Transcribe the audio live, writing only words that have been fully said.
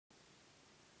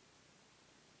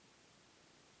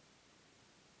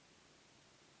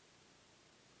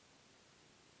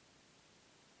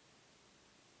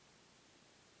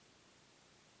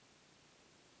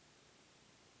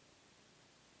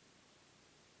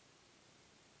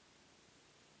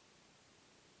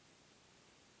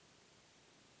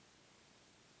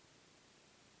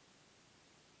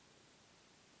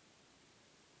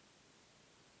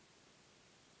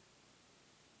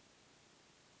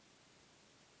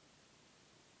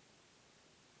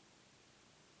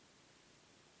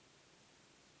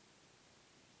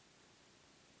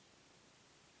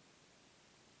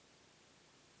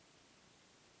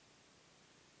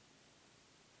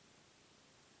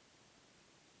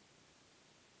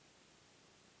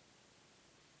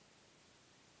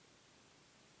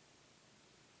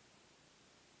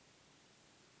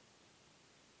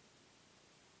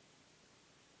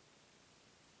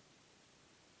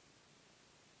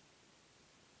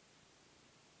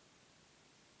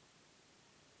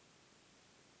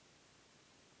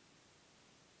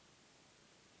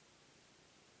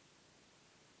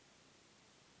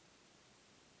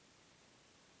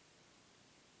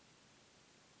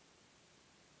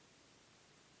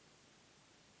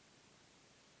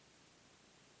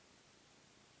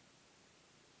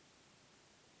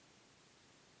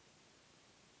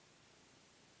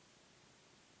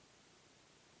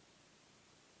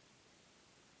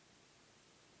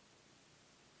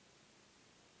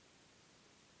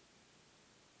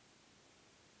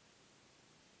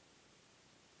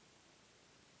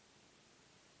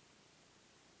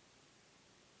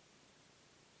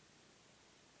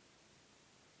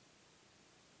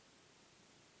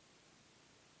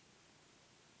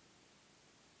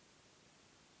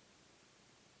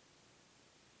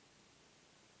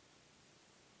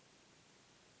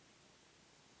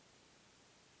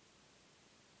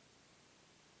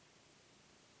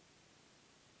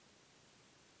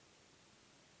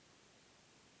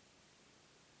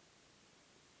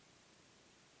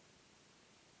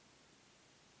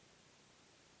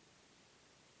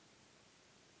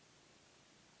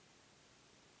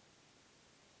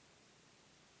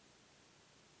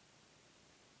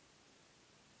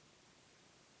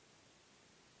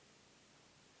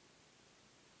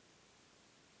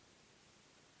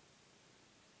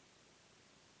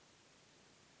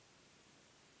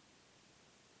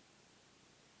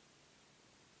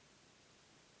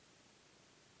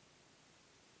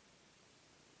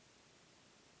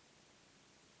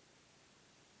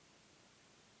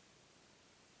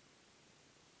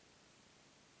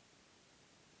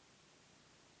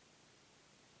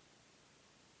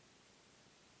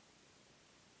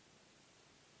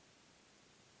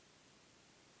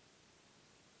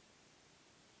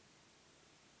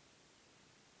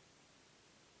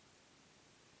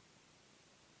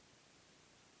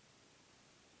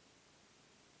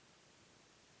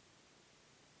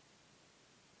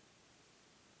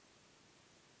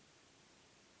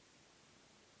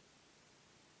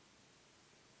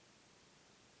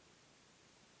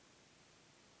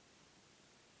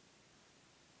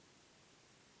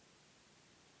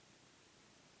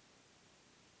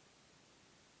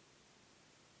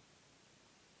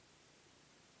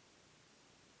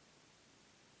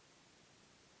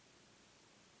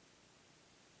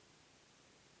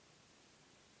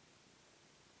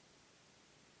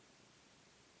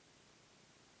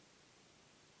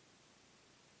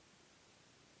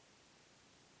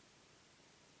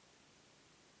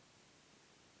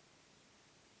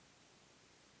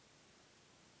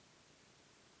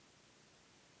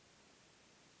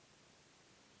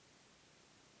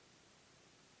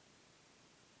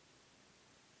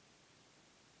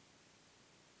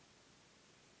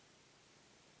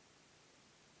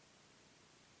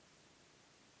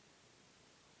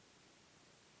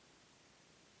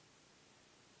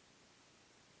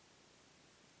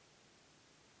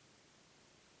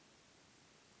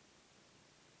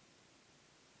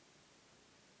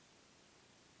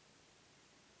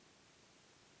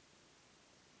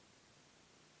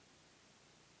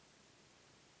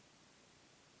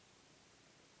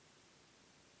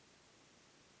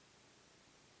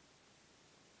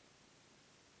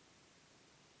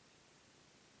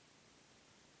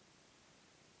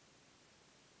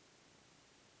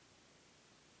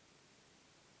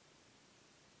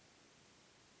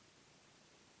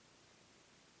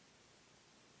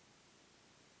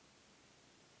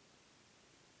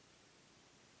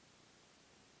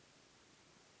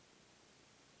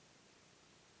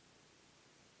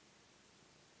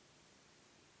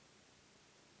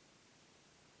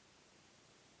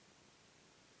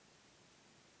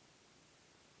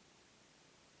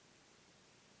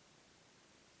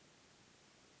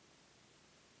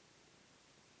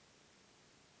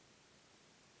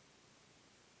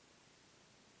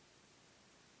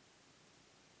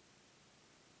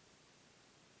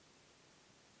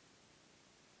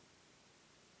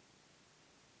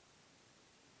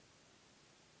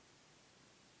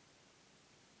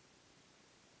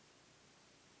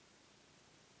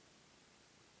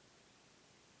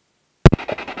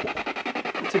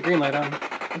green light on.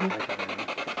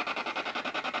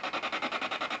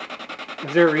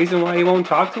 Is there a reason why you won't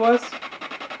talk to us?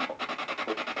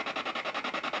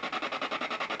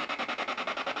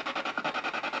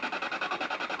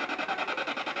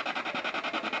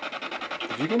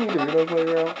 Did you get any Doritos while you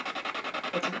were out?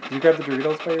 Did you grab the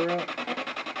Doritos while you were out?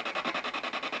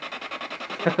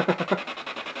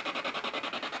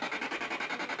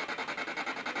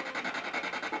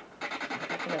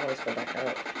 I can always go back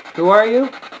out. Who are you?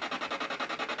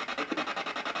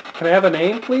 Can I have a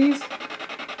name, please?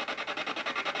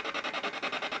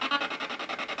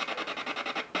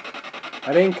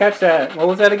 I didn't catch that. What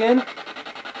was that again?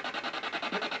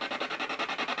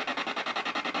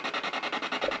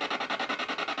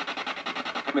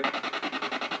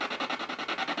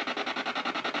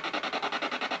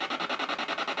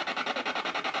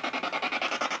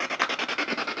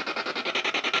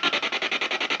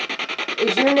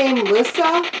 Is your name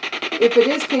Lissa? If it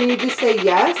is, can you just say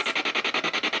yes?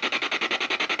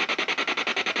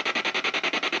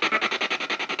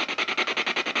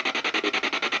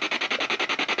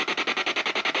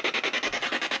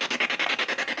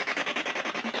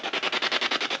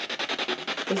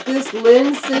 Is this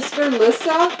Lynn's sister,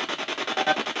 Lissa?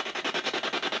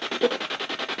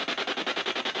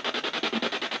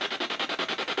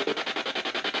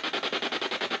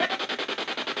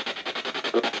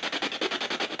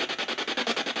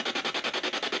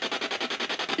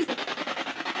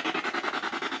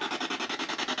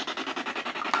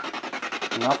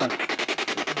 Nothing.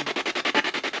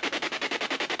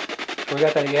 We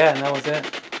got that, yeah, and that was it.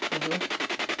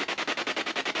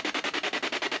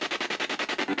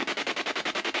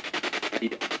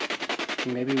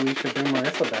 Maybe we should bring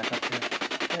Marissa back up here.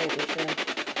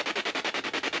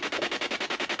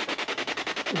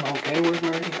 Okay, where's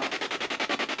Marissa?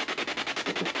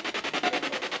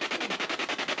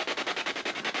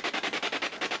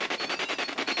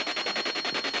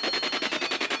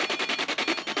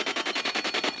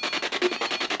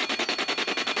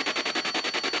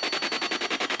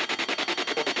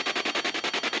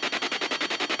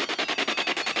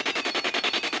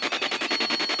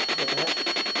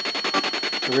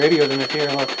 The radio's in here,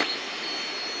 look. Okay.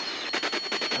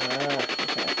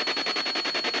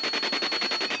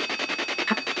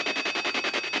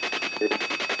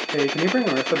 Hey, can you bring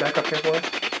Marissa back up here for us?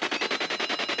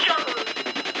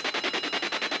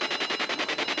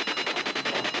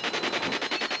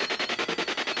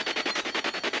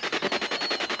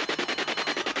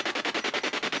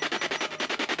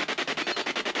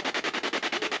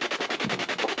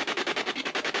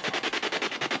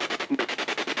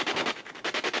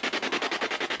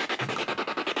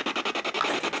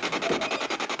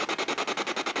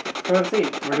 Let's see.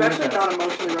 I'm actually not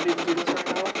emotionally ready to do this right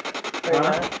now. Why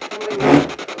not? I'm like,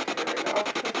 okay right now.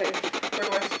 Okay,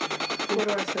 where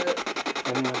do I sit?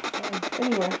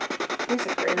 Anywhere. Here's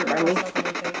a greater by me.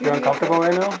 You're uncomfortable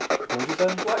right now? What you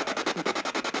said? What?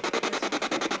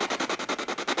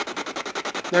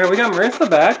 Alright, we got Marissa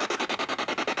back.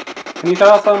 Can you shut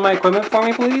off some of my equipment for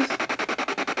me, please?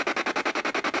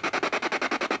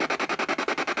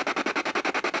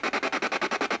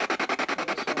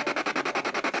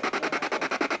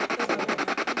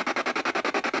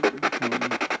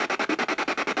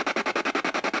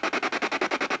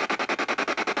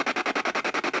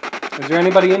 Is there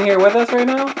anybody in here with us right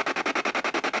now?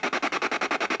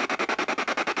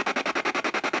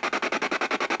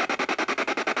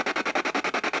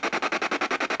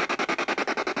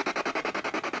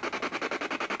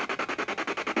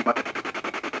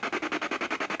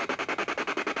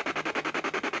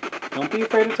 Don't be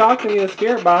afraid to talk to me, the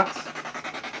spirit box.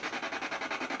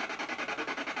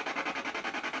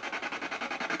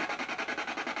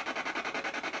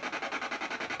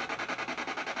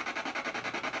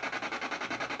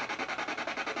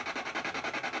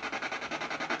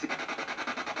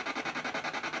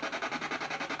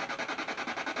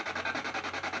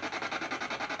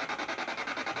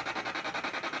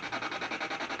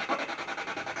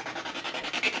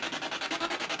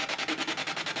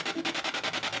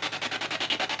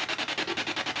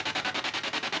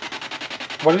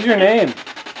 What is your name?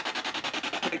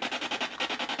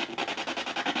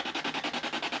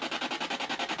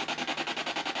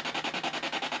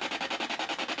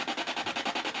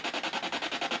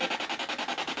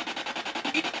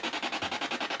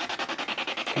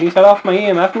 Can you shut off my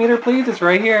EMF meter, please? It's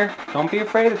right here. Don't be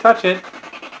afraid to touch it.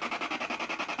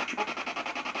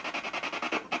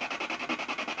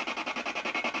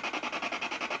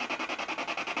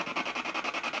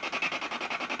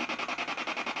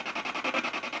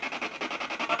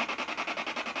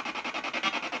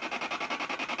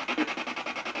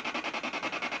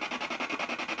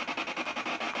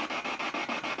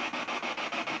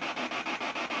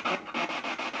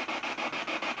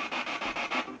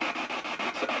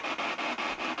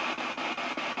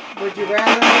 Would you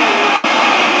rather?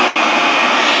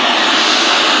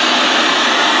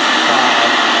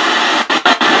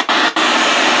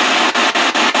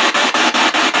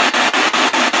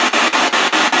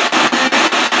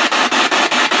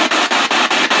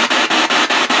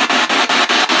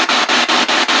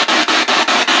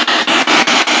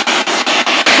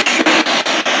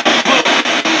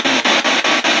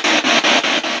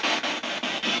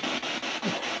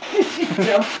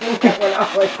 Jumped in that went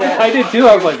off like that. I did too.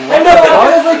 I was like, what I know. the I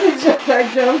fuck? was like,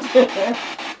 I jumped in there.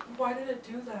 Why did it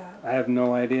do that? I have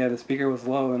no idea. The speaker was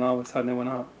low and all of a sudden it went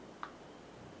up.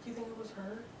 Do you think it was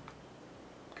her?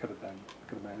 Could have been.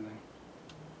 Could have been anything.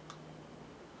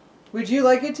 Would you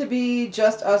like it to be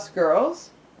just us girls?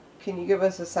 Can you give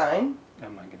us a sign?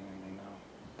 I'm not getting anything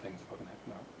now. Things fucking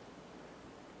acting up.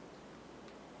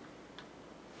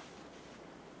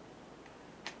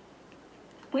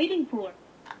 Waiting for.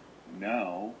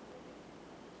 Now,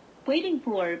 Waiting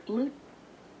for blue.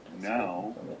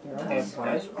 now, You're in almost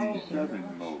right.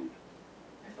 SB7 mode.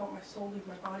 I felt my soul leave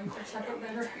my body for a second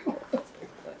there.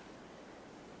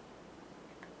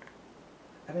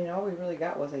 I mean, all we really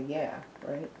got was a yeah,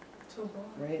 right? So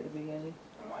what? Right at the beginning.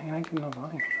 Why ain't I getting no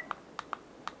volume?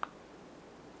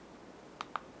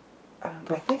 I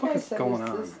think fuck I is said, going is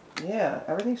on? this... Yeah,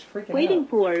 everything's freaking Waiting out.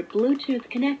 for Bluetooth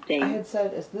connecting. I had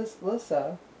said, is this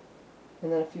Lissa?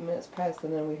 And then a few minutes passed,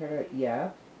 and then we heard a yeah,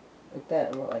 like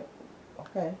that, and we're like,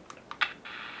 okay.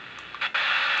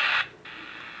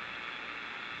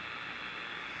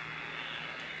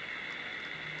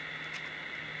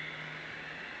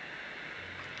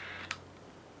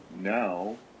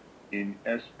 Now, in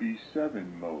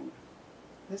SB7 mode.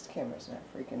 This camera's not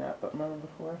freaking out, but remember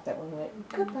before? That one went,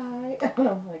 goodbye. And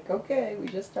I'm like, okay, we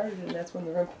just started, and that's when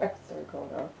the impacts started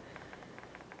going off.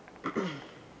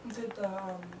 Did the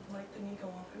light thingy go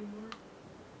off anymore?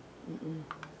 Mm-mm.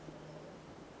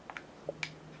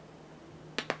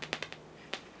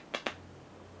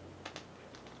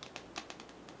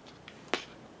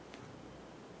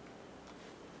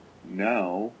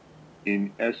 Now,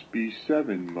 in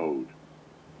SB7 mode.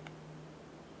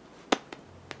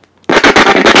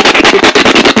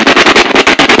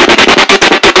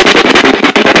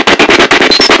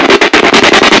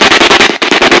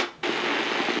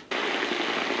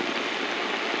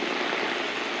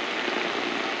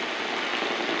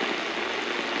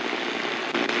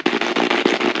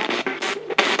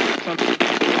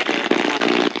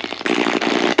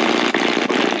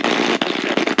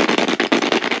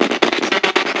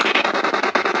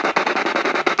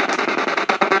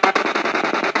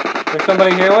 There's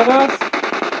somebody here with us?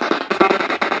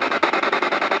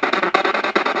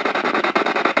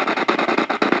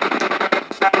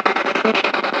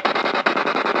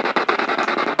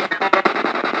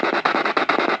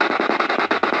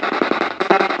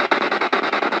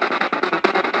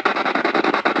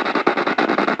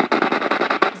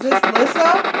 Is this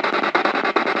Lissa?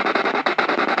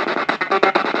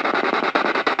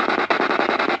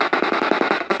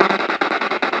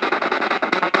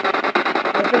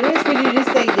 If it is, could you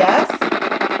just say yes?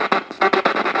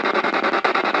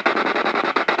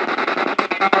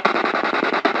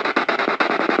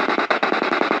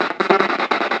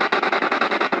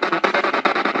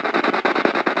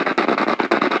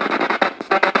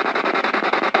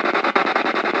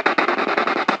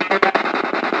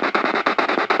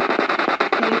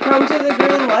 Can you come to the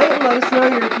green light and let us know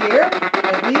you're here,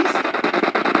 at least?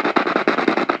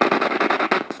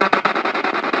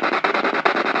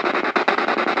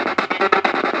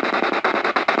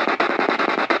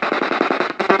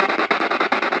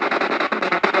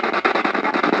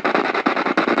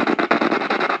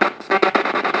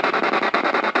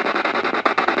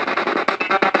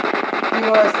 Do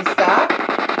you want us to stop?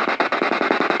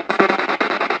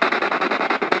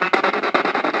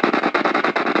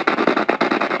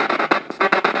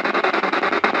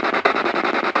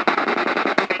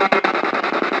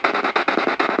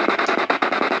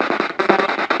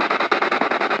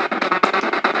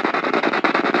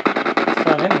 It's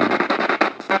not in here.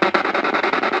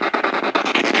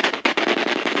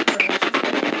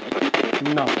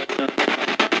 No.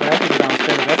 We have to go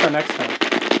downstairs. That's our next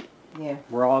step. Yeah.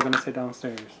 We're all gonna sit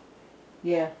downstairs.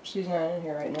 Yeah, she's not in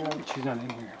here right now. She's not in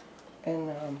here.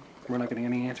 And, We're not getting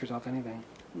any answers off anything.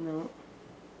 no.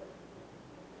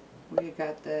 We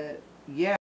got the, yeah.